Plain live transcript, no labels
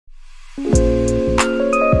Hello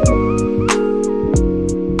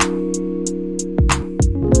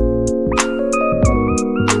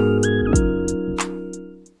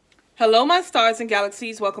my stars and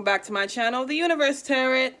galaxies, welcome back to my channel, The Universe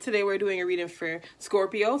Tarot. Today we're doing a reading for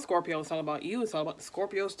Scorpio. Scorpio, it's all about you, it's all about the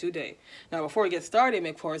Scorpios today. Now before we get started,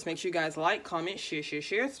 make sure you guys like, comment, share,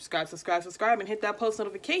 subscribe, and hit that post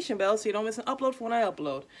notification bell so you don't miss an upload for when I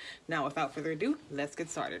upload. Now without further ado, let's get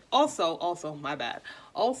started. Also, my bad.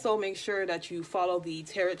 Also, make sure that you follow the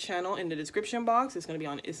Tarot channel in the description box. It's going to be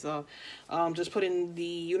on, just put in The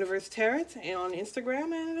Universe Tarot and on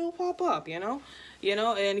Instagram and it'll pop up, you know,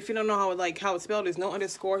 and if you don't know how it's spelled, there's no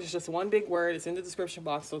underscores, it's just one big word. It's in the description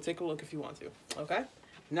box, so take a look if you want to. Okay,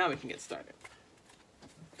 now we can get started.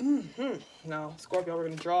 Now Scorpio, we're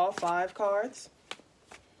going to draw 5 cards.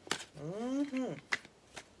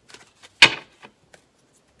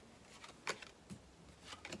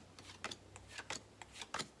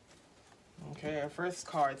 Okay, our first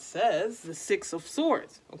card says the 6 of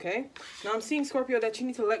Swords, okay? Now I'm seeing, Scorpio, that you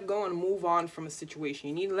need to let go and move on from a situation.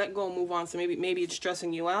 You need to let go and move on. So maybe it's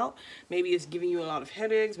stressing you out. Maybe it's giving you a lot of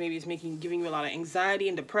headaches. Maybe it's giving you a lot of anxiety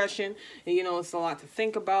and depression. And, it's a lot to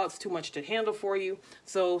think about. It's too much to handle for you.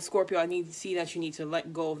 So, Scorpio, I need to see that you need to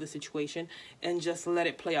let go of the situation and just let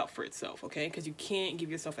it play out for itself, okay? Because you can't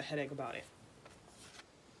give yourself a headache about it.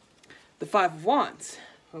 The 5 of Wands,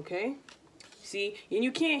 okay? See, and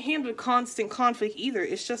you can't handle constant conflict either.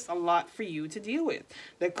 It's just a lot for you to deal with.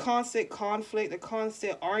 The constant conflict, the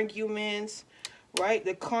constant arguments, right?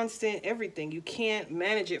 The constant everything. You can't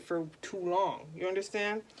manage it for too long. You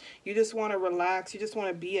understand? You just want to relax. You just want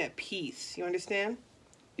to be at peace. You understand?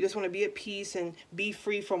 You just want to be at peace and be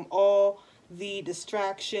free from all the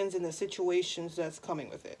distractions and the situations that's coming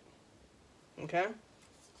with it. Okay?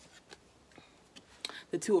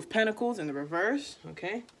 The 2 of Pentacles in the reverse.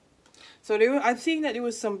 Okay? So I'm seeing that there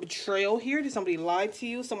was some betrayal here. Somebody lied to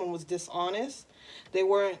you. Someone was dishonest. They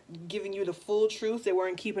weren't giving you the full truth. They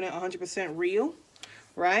weren't keeping it 100% real,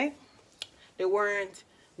 right? They weren't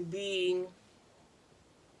being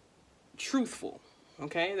truthful,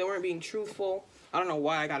 okay? They weren't being truthful. I don't know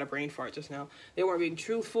why I got a brain fart just now. They weren't being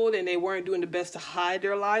truthful, and they weren't doing the best to hide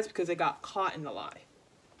their lies because they got caught in the lie,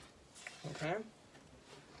 okay?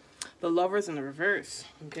 The Lovers in the reverse,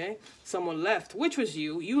 okay? Someone left, which was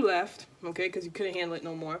you. You left, okay, because you couldn't handle it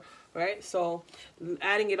no more, right? So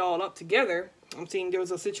adding it all up together, I'm seeing there was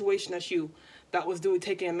a situation that was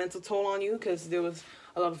taking a mental toll on you because there was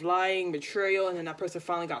a lot of lying, betrayal, and then that person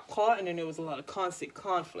finally got caught, and then there was a lot of constant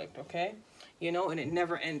conflict, okay? And it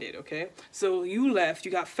never ended, okay? So you left,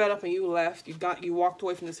 you got fed up and you left. You walked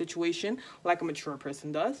away from the situation like a mature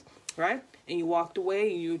person does, right? And you walked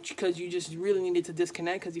away because you just really needed to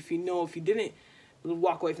disconnect, because if you didn't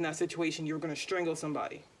walk away from that situation, you were going to strangle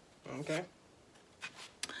somebody, okay?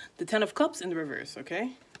 The 10 of Cups in the reverse,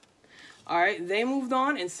 okay? All right, they moved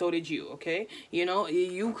on and so did you, okay?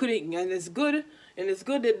 You couldn't, and it's good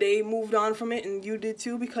that they moved on from it and you did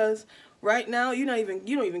too, because right now you don't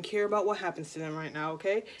even care about what happens to them right now,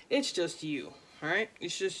 okay? It's just you. All right,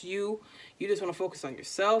 it's just you. You just want to focus on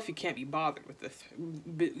yourself. You can't be bothered with this.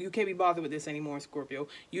 You can't be bothered with this anymore, Scorpio.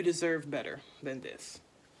 You deserve better than this.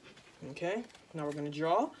 Okay, now we're going to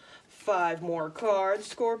draw 5 more cards,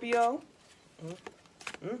 Scorpio.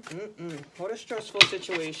 What a stressful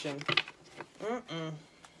situation.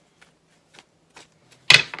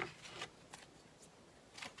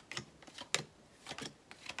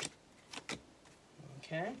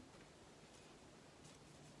 Okay.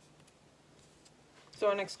 So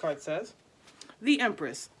our next card says, the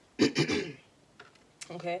Empress.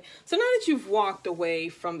 Okay, so now that you've walked away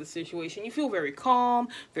from the situation, you feel very calm,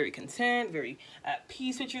 very content, very at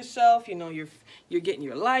peace with yourself. You're getting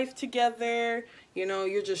your life together.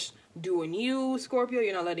 You're just doing you, Scorpio.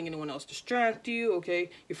 You're not letting anyone else distract you. Okay,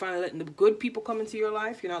 you're finally letting the good people come into your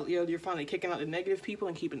life. You're finally kicking out the negative people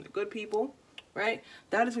and keeping the good people. Right?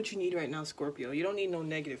 That is what you need right now, Scorpio. You don't need no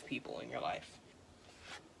negative people in your life.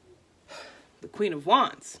 The Queen of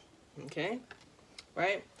Wands, okay,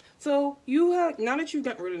 right? So now that you've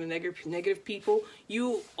gotten rid of the negative people,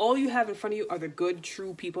 all you have in front of you are the good,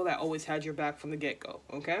 true people that always had your back from the get-go,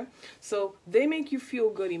 okay? So they make you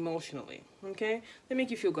feel good emotionally, okay? They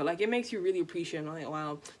make you feel good. Like, it makes you really appreciate, like,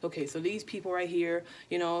 wow, okay, so these people right here,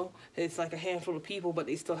 it's like a handful of people, but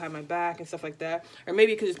they still have my back and stuff like that. Or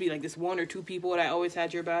maybe it could just be like this 1 or 2 people that always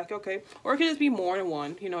had your back, okay? Or it could just be more than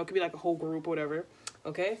one, it could be like a whole group or whatever.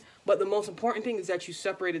 Okay, but the most important thing is that you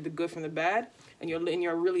separated the good from the bad, and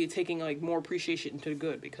you're really taking like more appreciation into the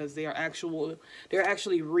good, because they're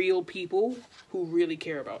actually real people who really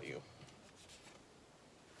care about you.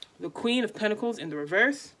 The Queen of Pentacles in the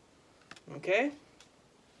reverse. Okay,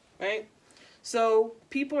 right? So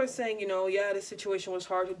people are saying, you know, yeah, this situation was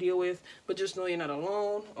hard to deal with, but just know you're not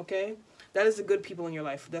alone, okay? That is the good people in your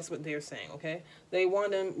life. That's what they're saying, okay? They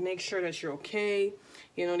want to make sure that you're okay.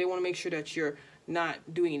 You know, they want to make sure that you're not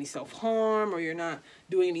doing any self-harm, or you're not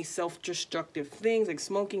doing any self-destructive things like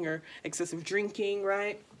smoking or excessive drinking,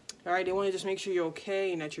 right? All right, they want to just make sure you're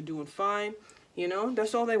okay and that you're doing fine. You know,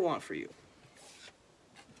 that's all they want for you.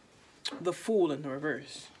 The Fool in the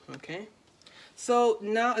reverse, okay? So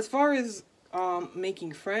now, as far as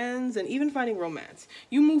making friends and even finding romance,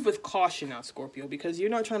 you move with caution now, Scorpio, because you're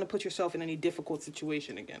not trying to put yourself in any difficult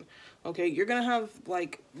situation again, okay? You're gonna have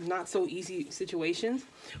like not so easy situations,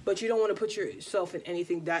 but you don't want to put yourself in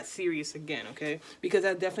anything that serious again, okay? Because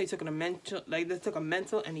that definitely took a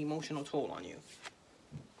mental and emotional toll on you.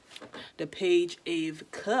 The Page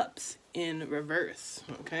of Cups in reverse,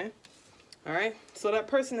 okay? All right, so that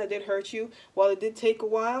person that did hurt you, while it did take a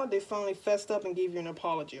while, they finally fessed up and gave you an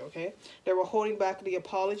apology, okay? They were holding back the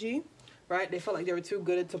apology, right? They felt like they were too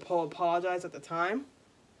good to apologize at the time,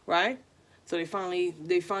 right? So they finally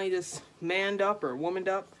just manned up or womaned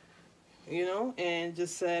up, you know, and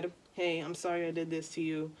just said, hey, I'm sorry I did this to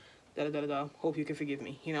you, da-da-da-da-da, hope you can forgive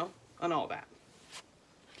me, you know, and all that.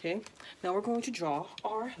 Okay, now we're going to draw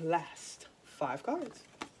our last 5 cards.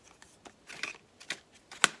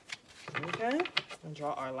 Okay, and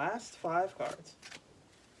draw our last 5 cards.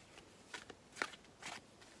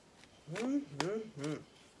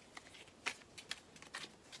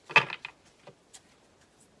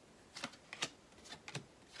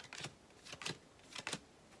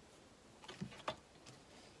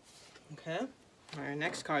 Okay, our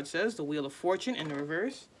next card says the Wheel of Fortune in the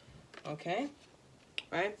reverse. Okay,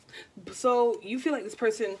 right? So you feel like this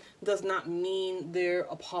person does not mean their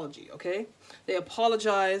apology, okay? They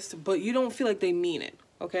apologized, but you don't feel like they mean it,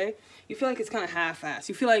 okay? You feel like it's kind of half-assed.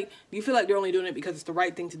 You feel like they're only doing it because it's the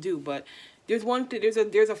right thing to do, but there's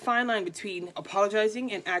a fine line between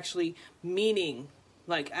apologizing and actually meaning,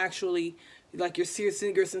 like you're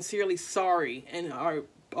sincerely sorry and are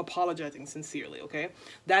apologizing sincerely, okay?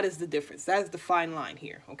 That is the difference. That is the fine line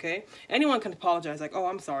here, okay? Anyone can apologize like, oh,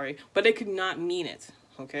 I'm sorry, but they could not mean it,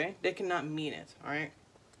 okay? They cannot mean it, all right?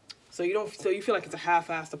 So you feel like it's a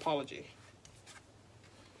half-assed apology.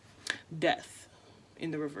 Death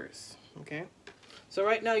in the reverse, okay? So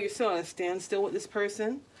right now you're still at a standstill with this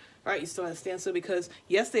person, right? You're still at a standstill because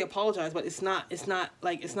yes, they apologize, but it's not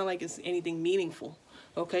like it's anything meaningful.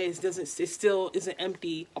 Okay, it still is an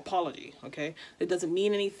empty apology. Okay, it doesn't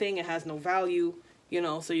mean anything. It has no value. You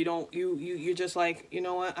know, so you're just like, you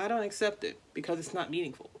know what? I don't accept it because it's not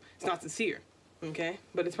meaningful. It's not sincere. Okay,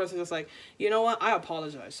 but this person's just like, you know what? I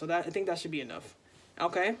apologize. So I think that should be enough.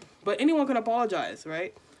 Okay, but anyone can apologize,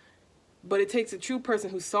 right? But it takes a true person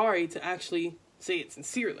who's sorry to actually say it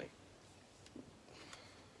sincerely.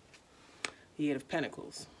 The Eight of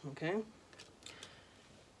Pentacles. Okay.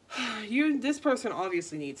 This person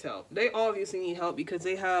obviously needs help. They obviously need help because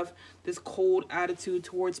they have this cold attitude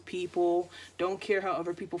towards people, don't care how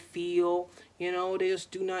other people feel, you know, they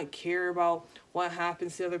just do not care about what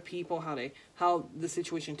happens to other people, how the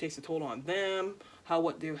situation takes a toll on them, how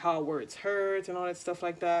words hurt and all that stuff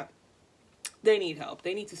like that. They need help.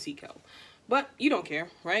 They need to seek help. But you don't care,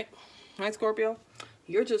 right? Right, Scorpio?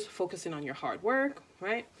 You're just focusing on your hard work,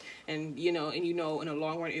 right? And you know in the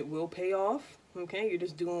long run it will pay off. Okay, you're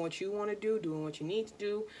just doing what you want to do, doing what you need to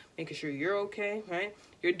do, making sure you're okay, right?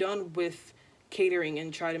 You're done with catering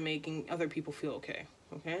and trying to making other people feel okay,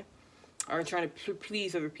 okay? Or trying to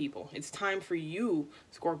please other people. It's time for you,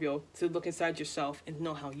 Scorpio, to look inside yourself and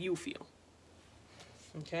know how you feel.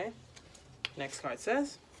 Okay? Next card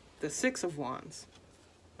says, the Six of Wands.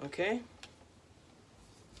 Okay?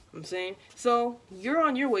 I'm saying, so you're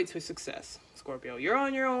on your way to success, Scorpio. You're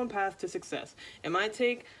on your own path to success. It might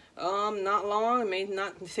take not long, it may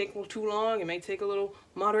not take too long, it may take a little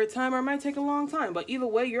moderate time, or it might take a long time, but either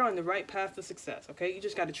way you're on the right path to success. Okay, you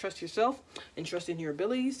just got to trust yourself and trust in your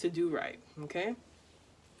abilities to do right. Okay,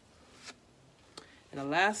 and the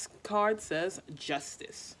last card says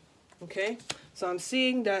Justice. Okay, so I'm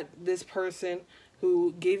seeing that this person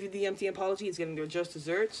who gave you the empty apology is getting their just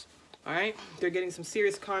desserts. All right, they're getting some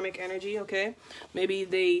serious karmic energy. Okay, maybe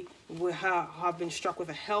they have been struck with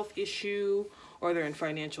a health issue, or they're in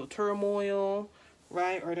financial turmoil,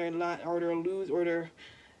 right? Or they're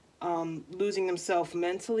losing themselves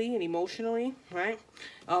mentally and emotionally, right?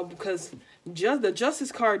 Because the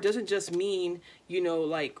Justice card doesn't just mean, you know,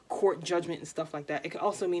 like court judgment and stuff like that. It can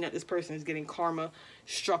also mean that this person is getting karma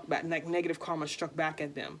struck back, like negative karma struck back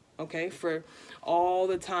at them, okay? For all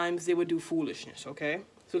the times they would do foolishness, okay?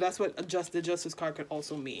 So that's what the Justice card could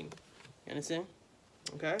also mean. You understand?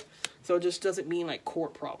 Okay? So it just doesn't mean like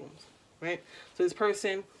court problems, right? So this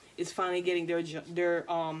person is finally getting their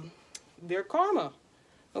karma,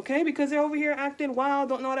 okay? Because they're over here acting wild,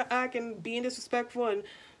 don't know how to act, and being disrespectful, and,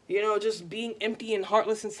 you know, just being empty and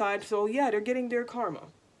heartless inside. So yeah, they're getting their karma,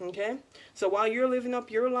 okay? So while you're living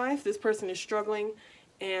up your life, this person is struggling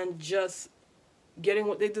and just getting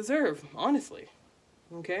what they deserve, honestly,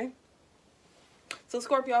 okay? So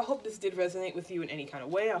Scorpio, I hope this did resonate with you in any kind of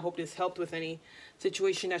way. I hope this helped with any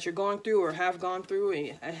situation that you're going through or have gone through.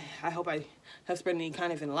 And I hope I have spread any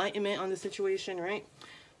kind of enlightenment on the situation, right?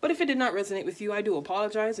 But if it did not resonate with you, I do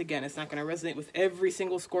apologize. Again, it's not going to resonate with every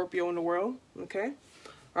single Scorpio in the world, okay?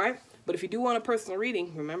 All right? But if you do want a personal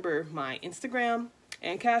reading, remember my Instagram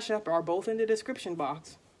and Cashapp are both in the description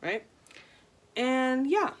box, right? And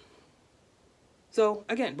yeah. So,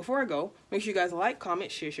 again, before I go, make sure you guys like,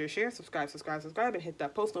 comment, share, subscribe, and hit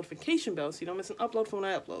that post notification bell so you don't miss an upload from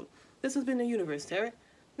when I upload. This has been the Universe Tarot.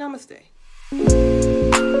 Namaste.